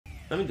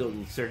Let me go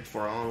and search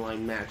for an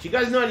online match. You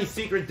guys know any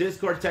secret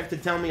Discord tech to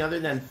tell me other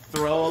than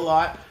throw a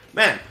lot?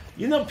 Man,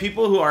 you know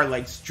people who are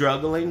like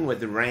struggling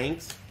with the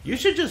ranks? You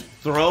should just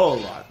throw a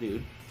lot,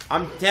 dude.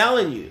 I'm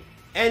telling you.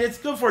 And it's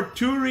good for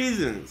 2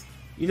 reasons.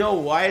 You know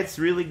why it's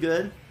really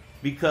good?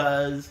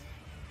 Because,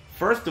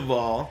 first of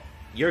all,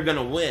 you're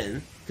gonna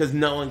win because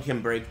no one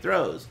can break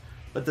throws.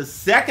 But the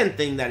second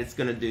thing that it's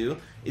gonna do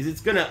is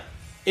it's gonna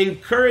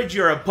encourage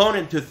your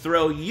opponent to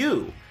throw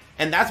you.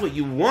 And that's what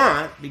you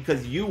want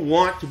because you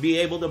want to be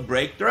able to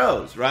break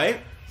throws, right?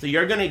 So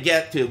you're gonna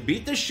get to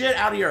beat the shit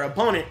out of your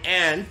opponent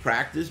and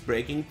practice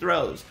breaking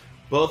throws,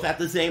 both at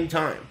the same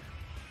time.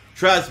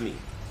 Trust me.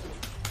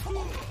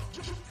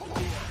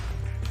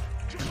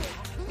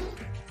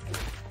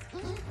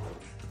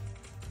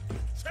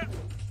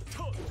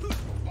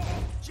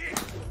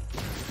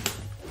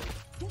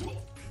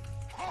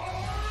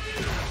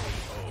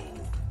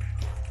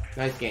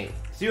 Nice game.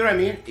 See what I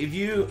mean?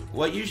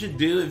 What you should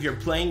do if you're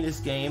playing this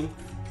game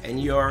and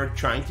you're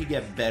trying to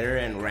get better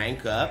and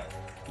rank up,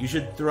 you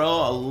should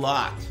throw a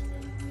lot.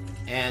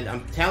 And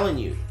I'm telling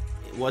you,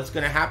 what's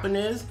gonna happen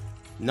is,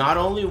 not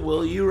only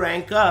will you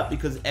rank up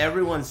because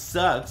everyone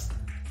sucks,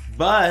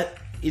 but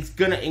it's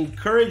gonna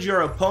encourage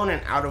your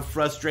opponent out of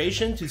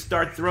frustration to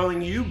start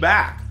throwing you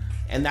back.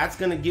 And that's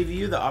gonna give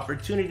you the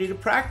opportunity to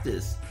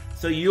practice.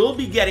 So you'll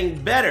be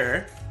getting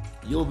better,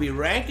 you'll be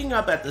ranking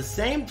up at the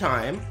same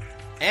time,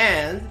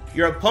 and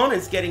your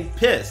opponent's getting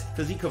pissed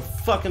because he could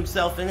fuck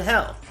himself in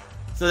hell.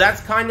 So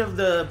that's kind of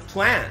the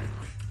plan.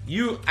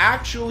 You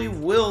actually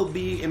will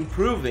be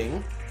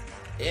improving.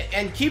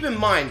 And keep in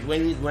mind,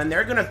 when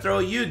they're gonna throw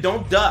you,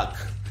 don't duck.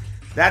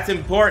 That's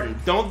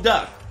important. Don't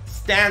duck.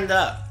 Stand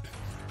up.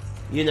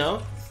 You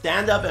know?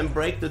 Stand up and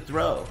break the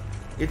throw.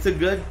 It's a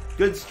good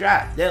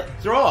strat. They'll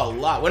throw a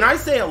lot. When I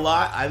say a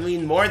lot, I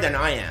mean more than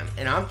I am.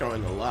 And I'm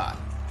throwing a lot.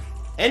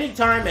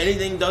 Anytime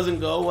anything doesn't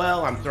go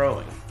well, I'm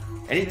throwing.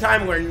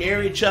 Anytime we're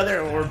near each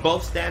other and we're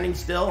both standing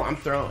still, I'm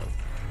throwing.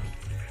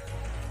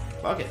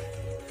 Fuck it.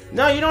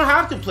 No, you don't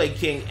have to play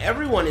king.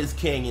 Everyone is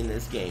king in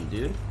this game,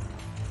 dude.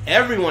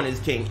 Everyone is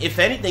king. If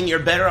anything, you're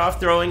better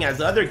off throwing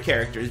as other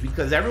characters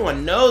because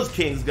everyone knows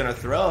king's gonna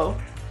throw.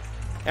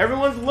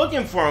 Everyone's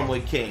looking for him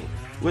with king.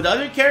 With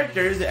other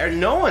characters,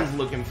 no one's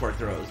looking for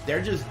throws.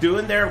 They're just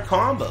doing their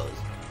combos.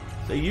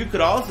 So you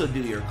could also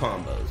do your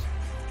combos.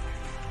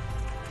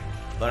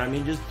 But I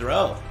mean, just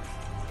throw.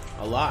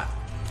 A lot.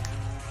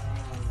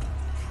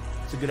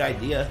 It's a good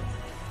idea.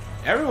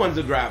 Everyone's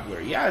a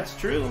grappler. Yeah, it's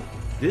true.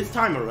 This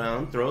time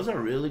around, throws are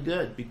really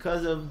good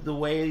because of the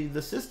way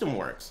the system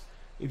works.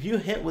 If you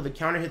hit with a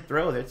counter hit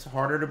throw, that's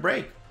harder to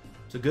break.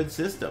 It's a good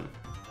system.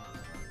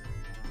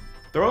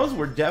 Throws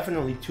were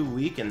definitely too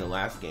weak in the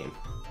last game.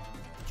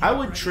 I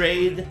would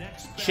trade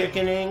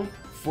chickening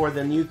for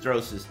the new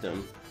throw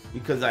system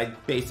because I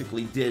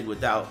basically did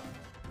without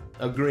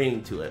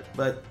agreeing to it.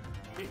 But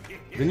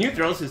the new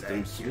throw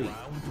system's sweet.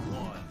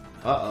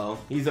 Uh-oh,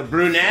 he's a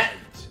brunette?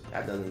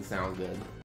 That doesn't sound good.